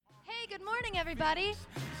Good morning, everybody.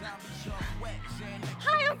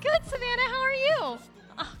 Hi, I'm good, Savannah. How are you?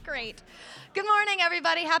 Oh, great. Good morning,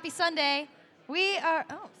 everybody. Happy Sunday. We are,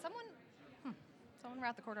 someone ran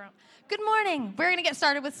out the corner. Good morning. We're going to get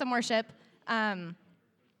started with some worship. We're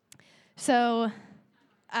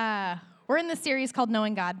in this series called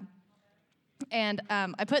Knowing God. And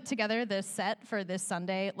I put together this set for this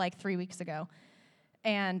Sunday like 3 weeks ago.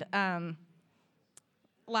 And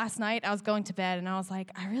last night I was going to bed and I was like,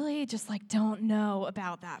 I really just like don't know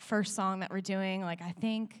about that first song that we're doing. Like I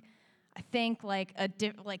think like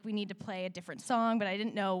we need to play a different song, but I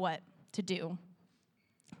didn't know what to do.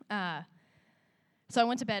 So I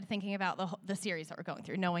went to bed thinking about the series that we're going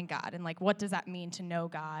through, Knowing God, and like what does that mean to know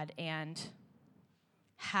God, and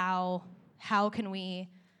how can we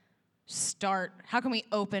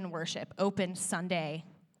open worship, open Sunday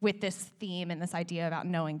with this theme and this idea about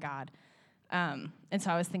knowing God. And so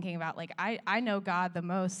I was thinking about, like, I know God the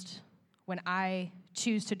most when I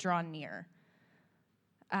choose to draw near.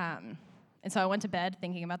 And so I went to bed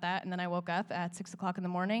thinking about that, and then I woke up at 6 o'clock in the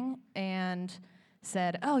morning and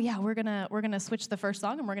said, oh, yeah, we're gonna switch the first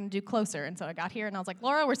song, and we're going to do Closer. And so I got here, and I was like,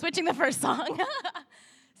 Laura, we're switching the first song.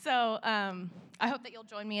 So I hope that you'll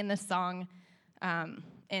join me in this song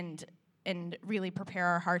and really prepare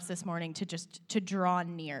our hearts this morning to draw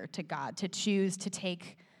near to God, to choose to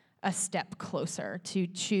take a step closer, to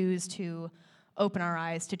choose to open our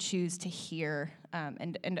eyes, to choose to hear,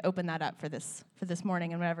 and open that up for this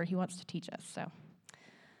morning and whatever he wants to teach us. So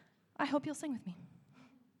I hope you'll sing with me.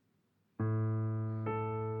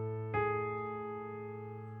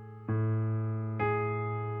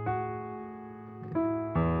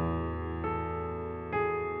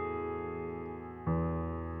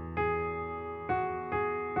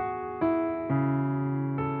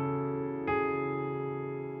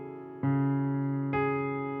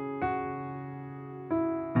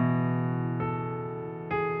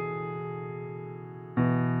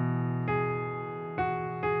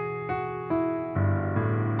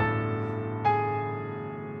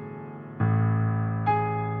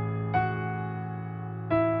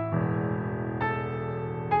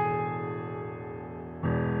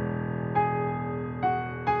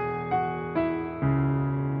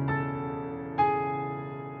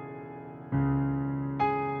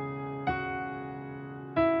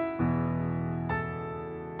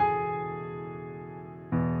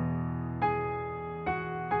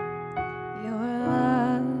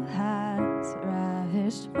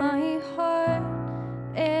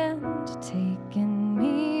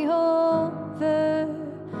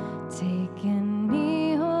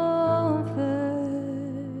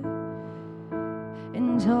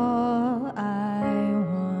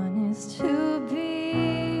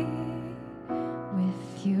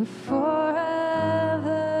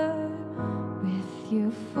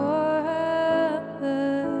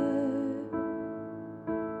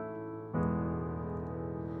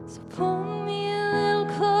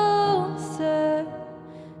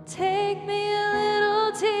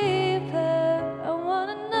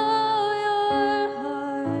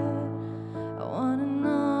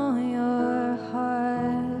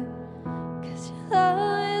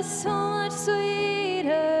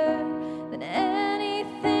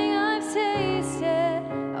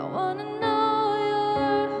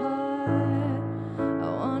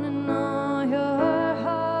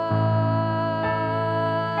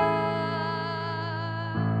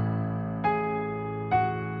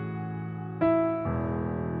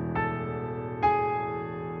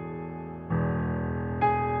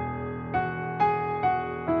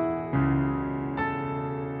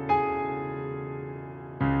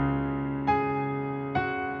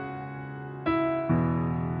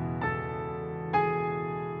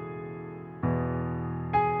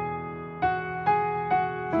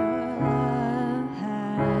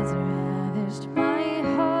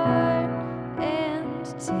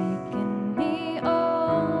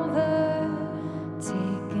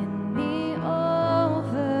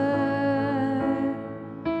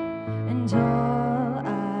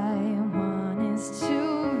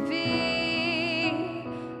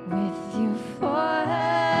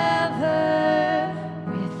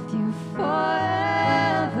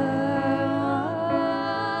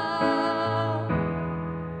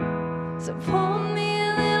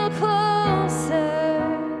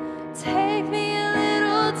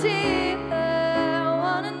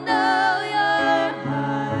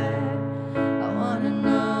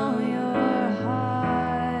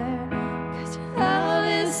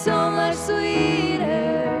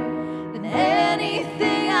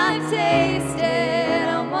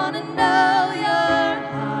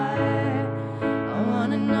 I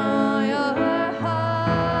wanna know your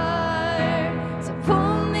heart.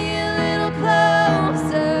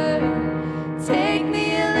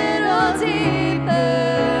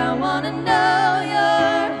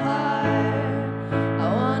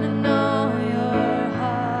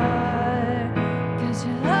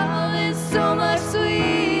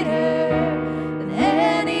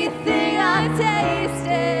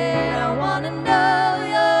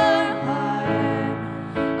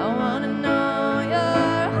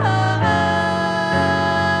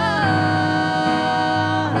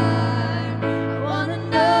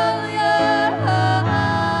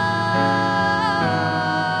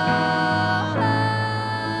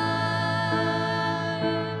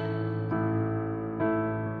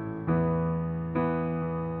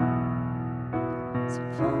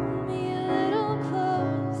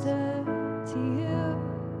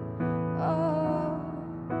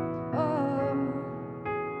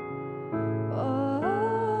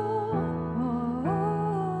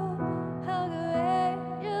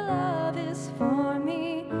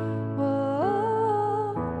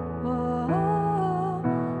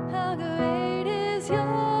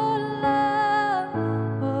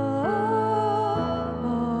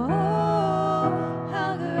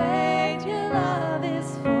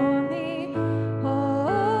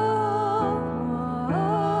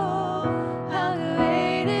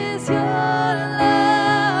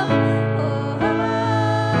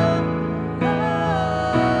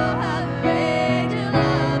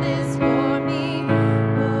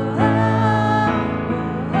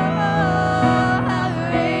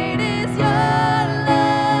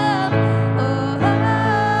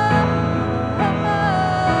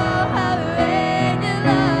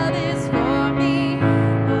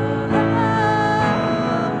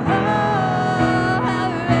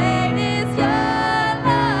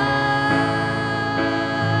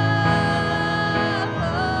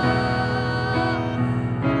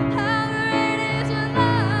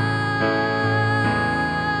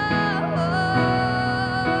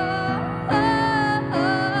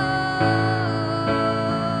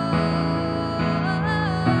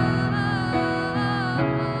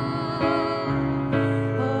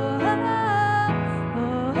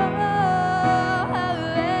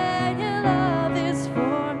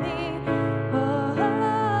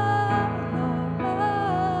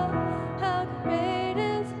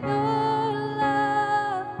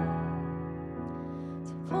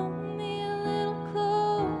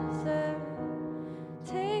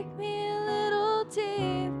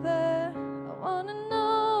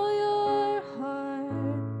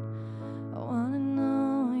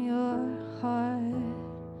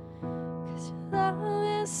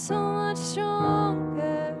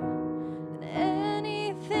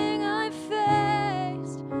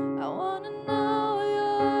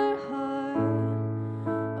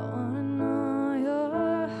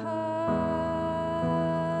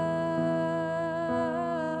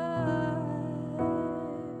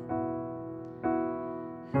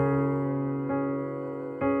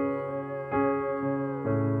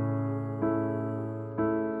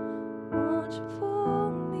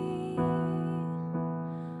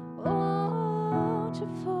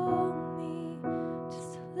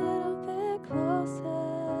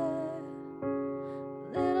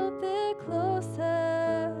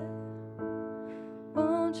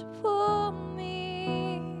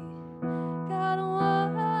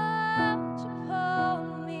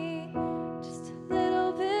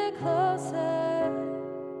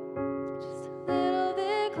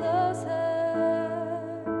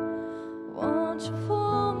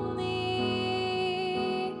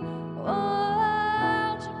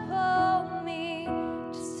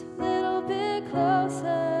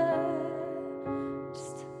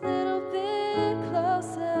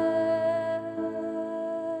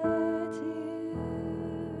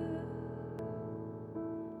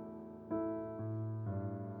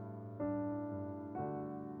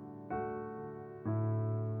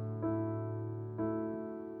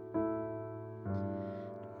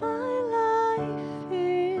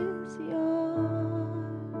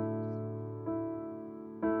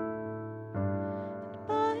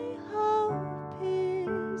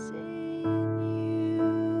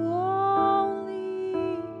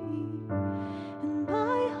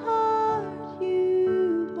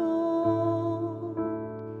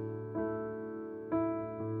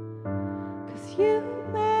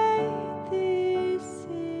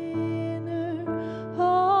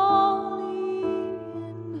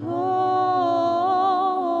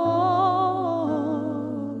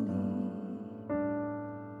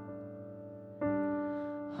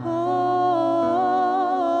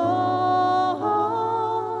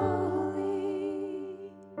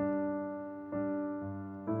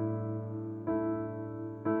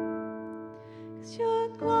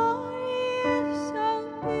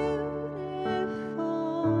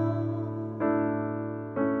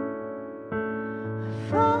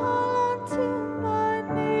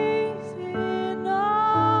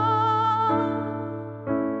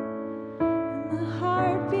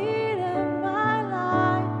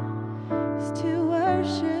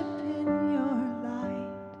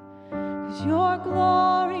 Your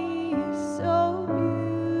glory is so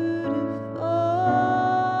beautiful.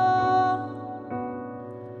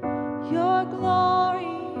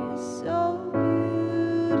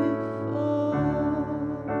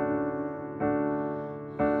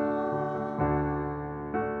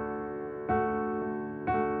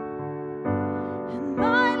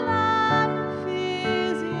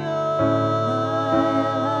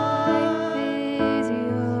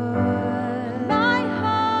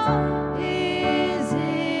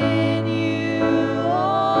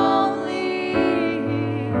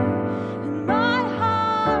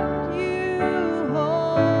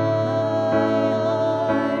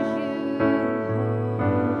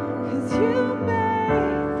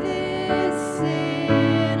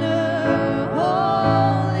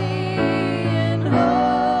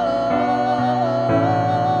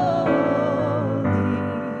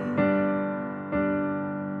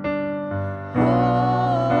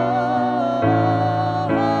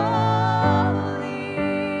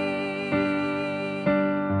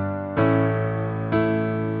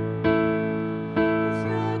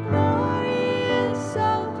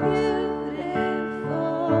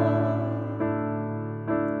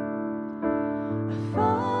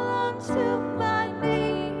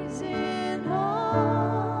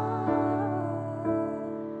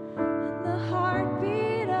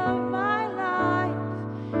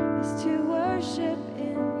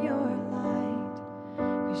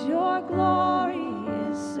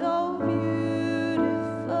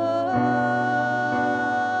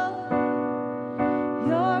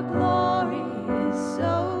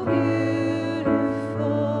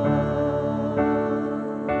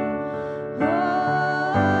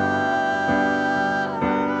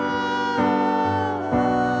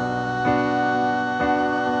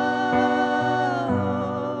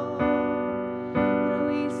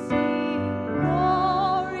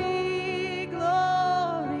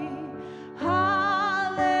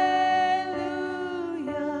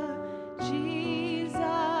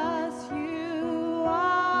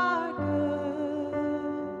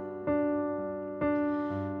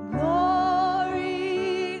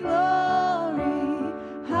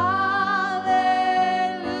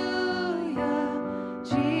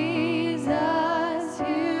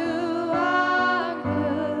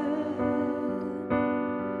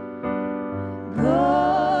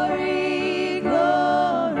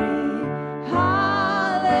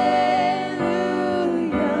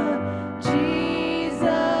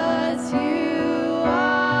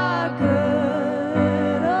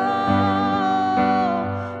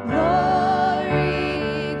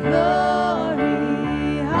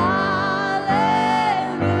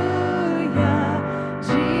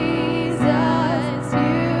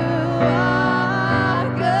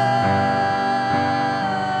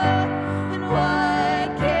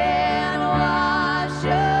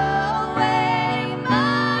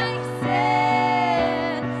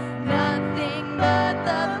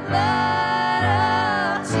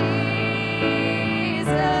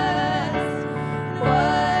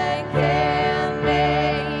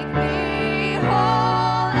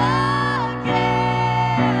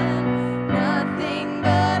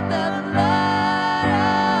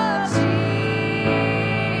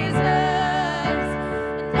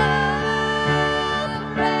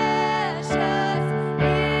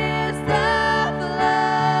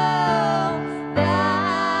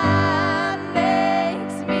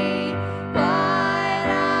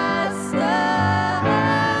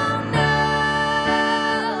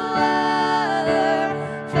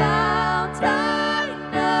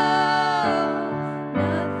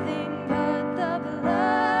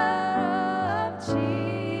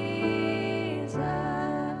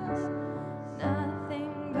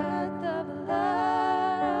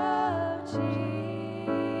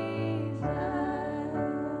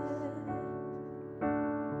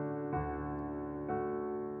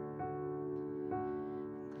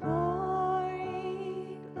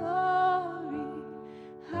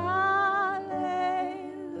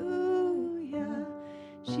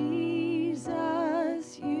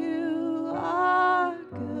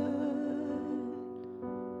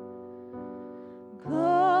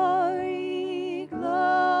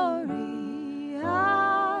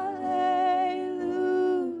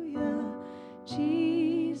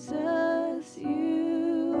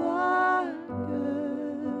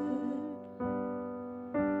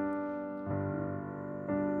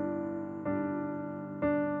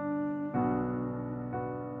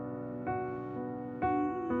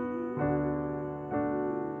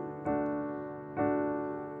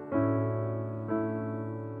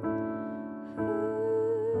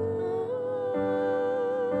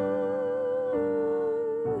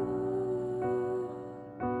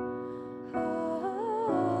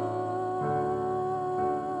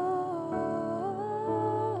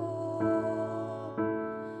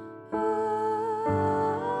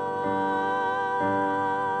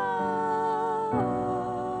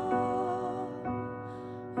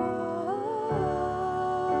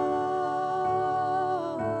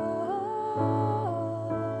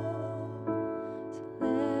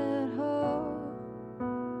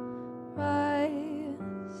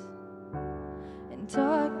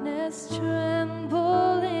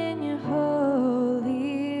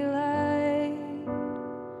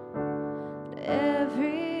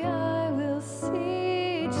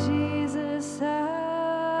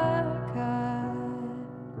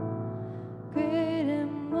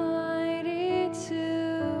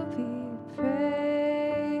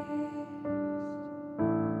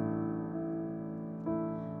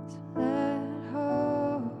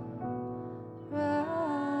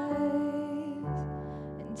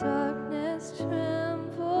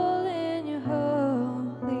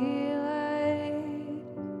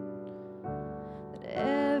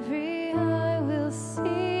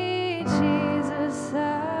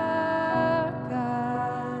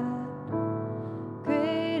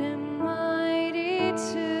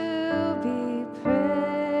 to be praised.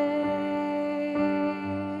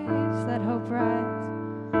 Let hope rise.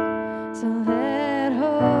 So let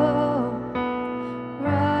hope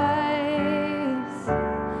rise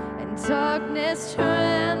and darkness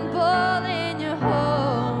tremble in your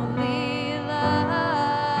holy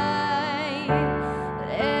light.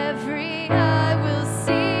 That every eye will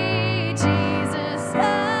see Jesus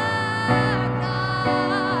our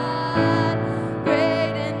God,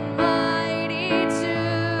 great and mighty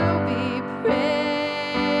to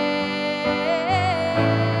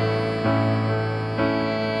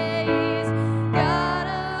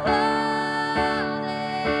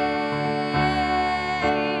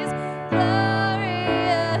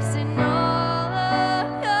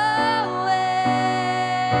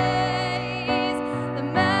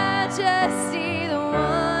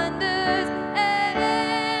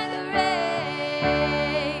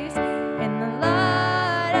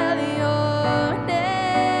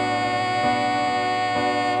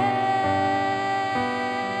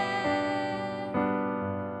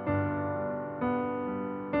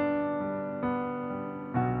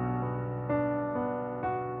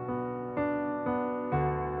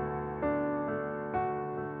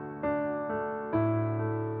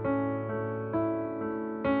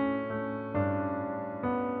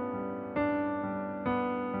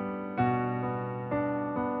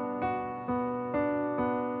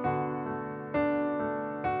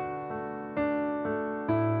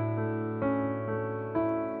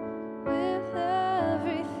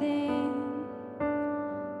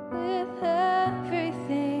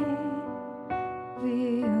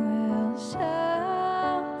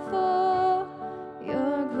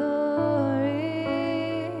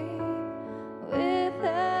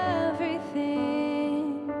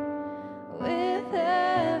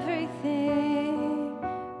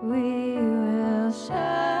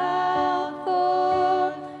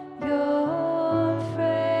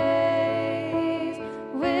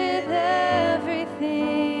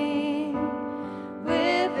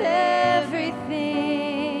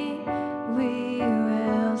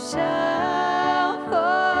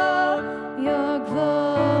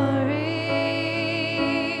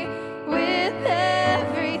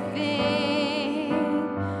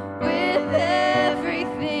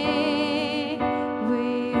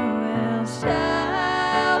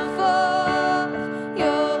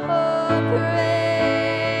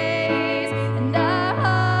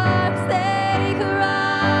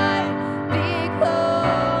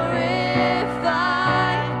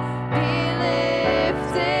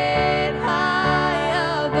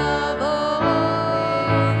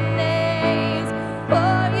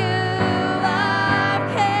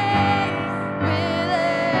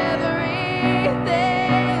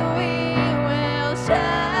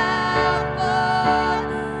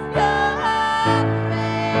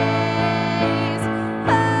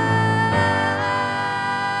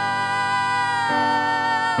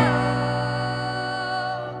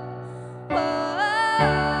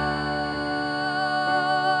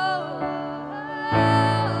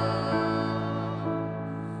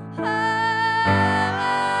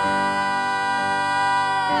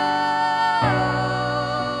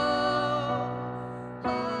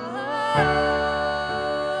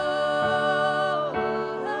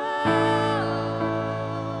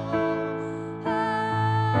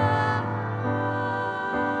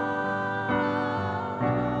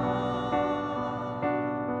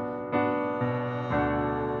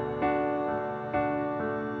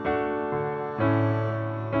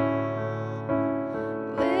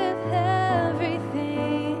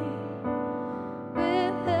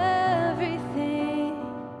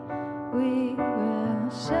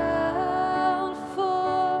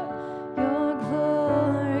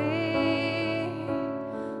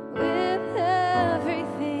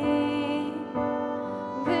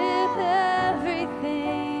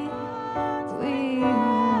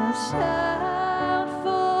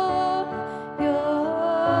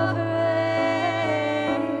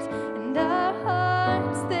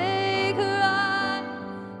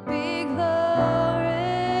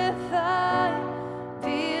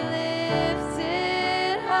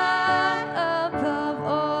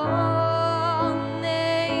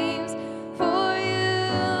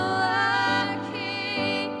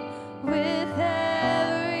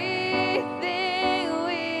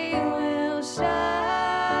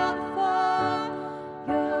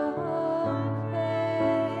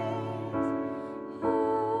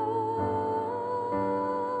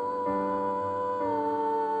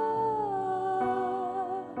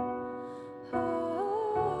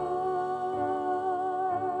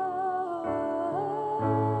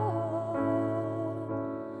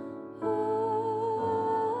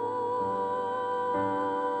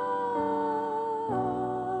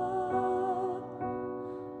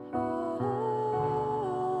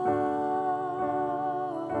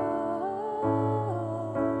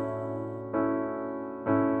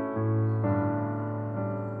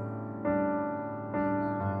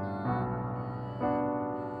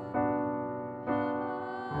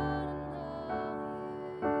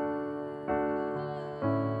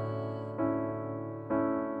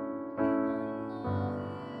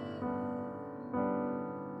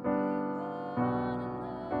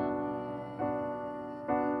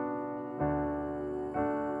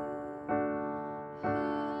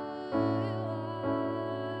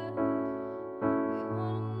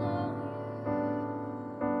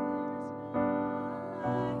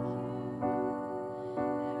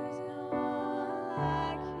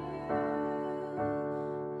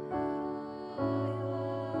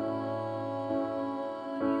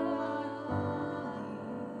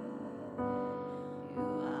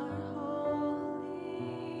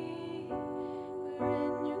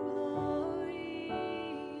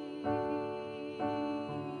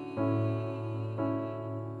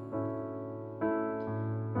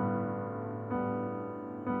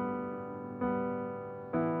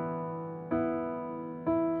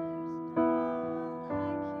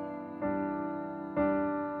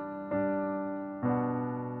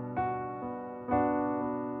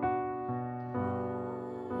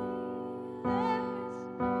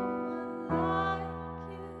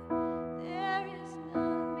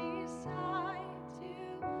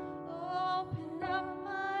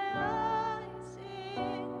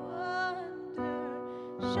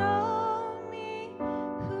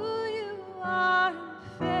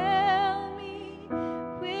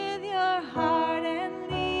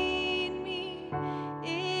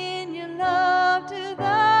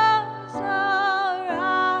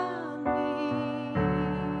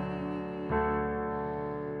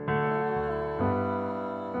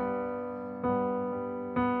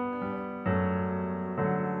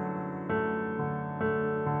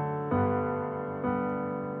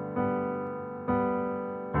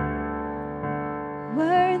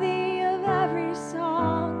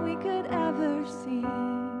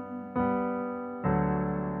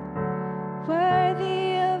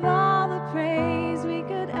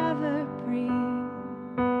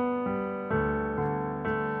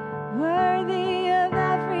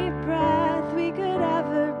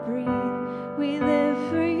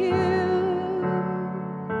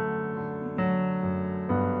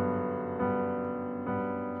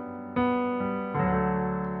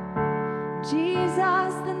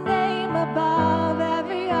Jesus, the name above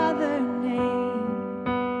every other name.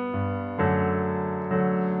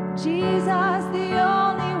 Jesus, the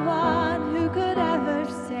only one who could ever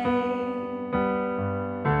save.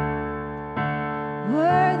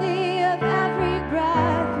 Worthy of every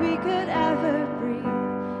breath we could ever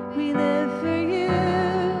breathe. We live for you.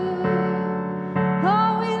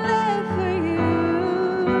 Oh, we live for you.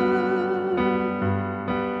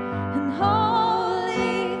 And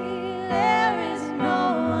holy, there is no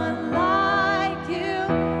one like you.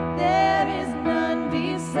 There is none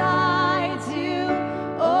besides you.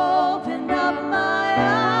 Open up my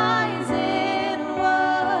eyes in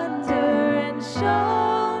wonder and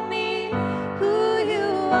show me who you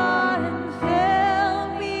are, and fill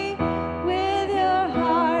me with your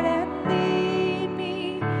heart and lead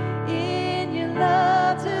me in your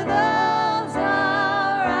love to those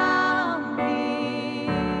around me.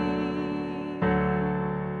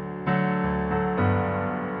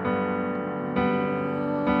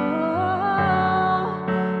 Oh,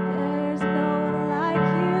 there's no one like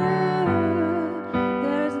you.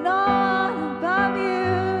 There's no one above you.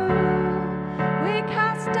 We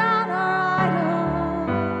cast down our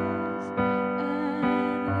idols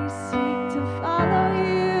and we seek to follow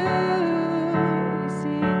you. We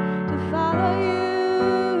seek to follow you.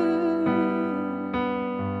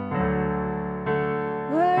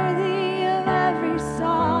 Worthy of every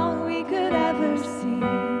song we could ever sing.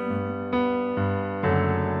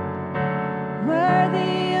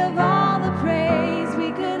 Worthy of all the praise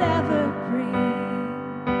we could ever bring.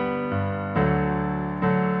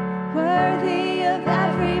 Worthy of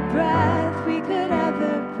every breath we could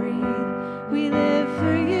ever breathe. We live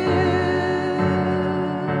for you.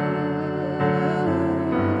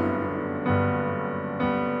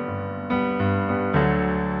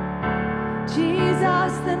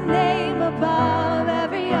 Jesus, the name above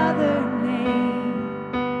every other name.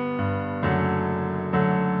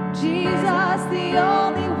 Jesus, the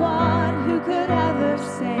only one who could ever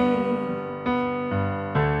save.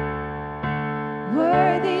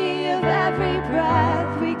 Worthy of every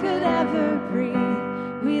breath we could ever breathe.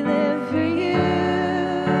 We live for you.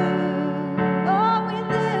 Oh, we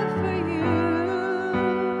live for you.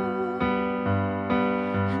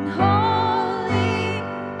 And holy,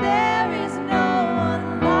 there is no one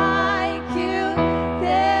like you.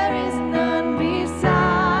 There is none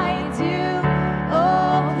besides you.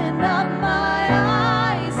 Open up my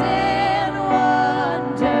eyes in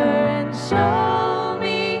wonder and show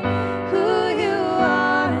me who you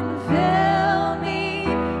are, and fill me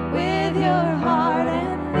with your heart.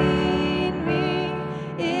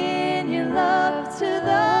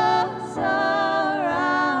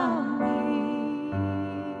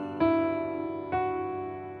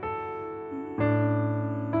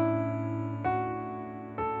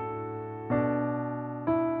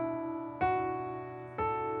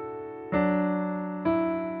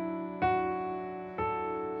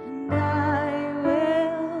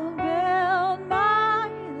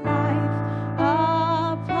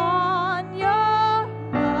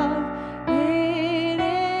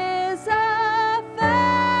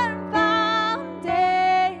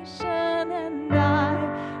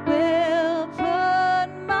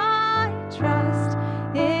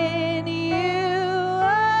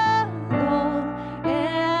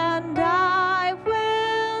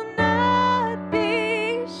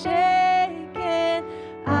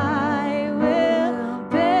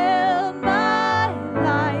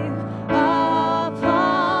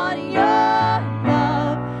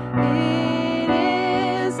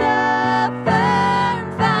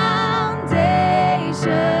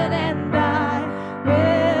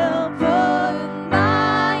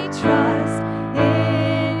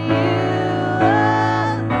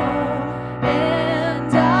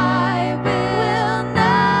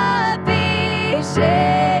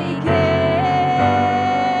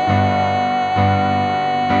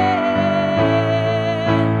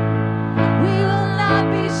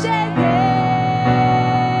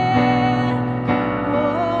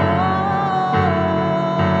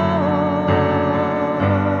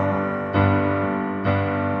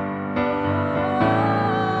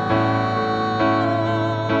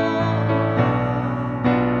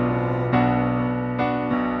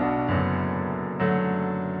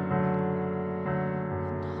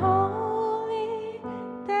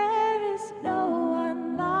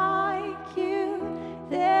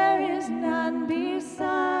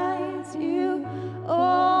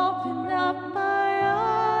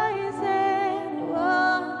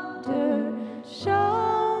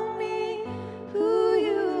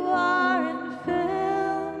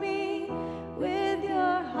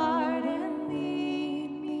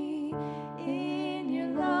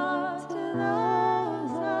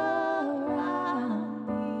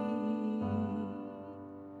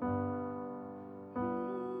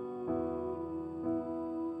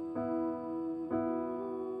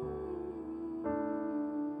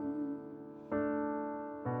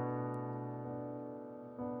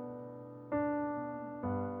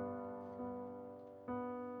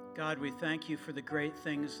 God, we thank you for the great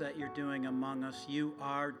things that you're doing among us. You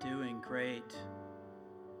are doing great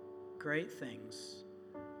things,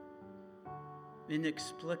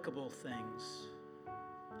 inexplicable things,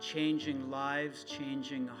 changing lives,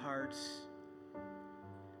 changing hearts,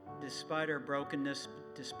 despite our brokenness,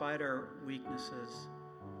 despite our weaknesses.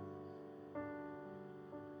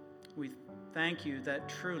 We thank you that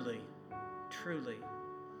truly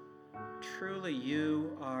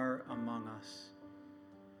you are among us.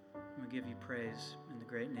 We give you praise in the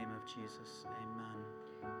great name of Jesus.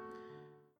 Amen.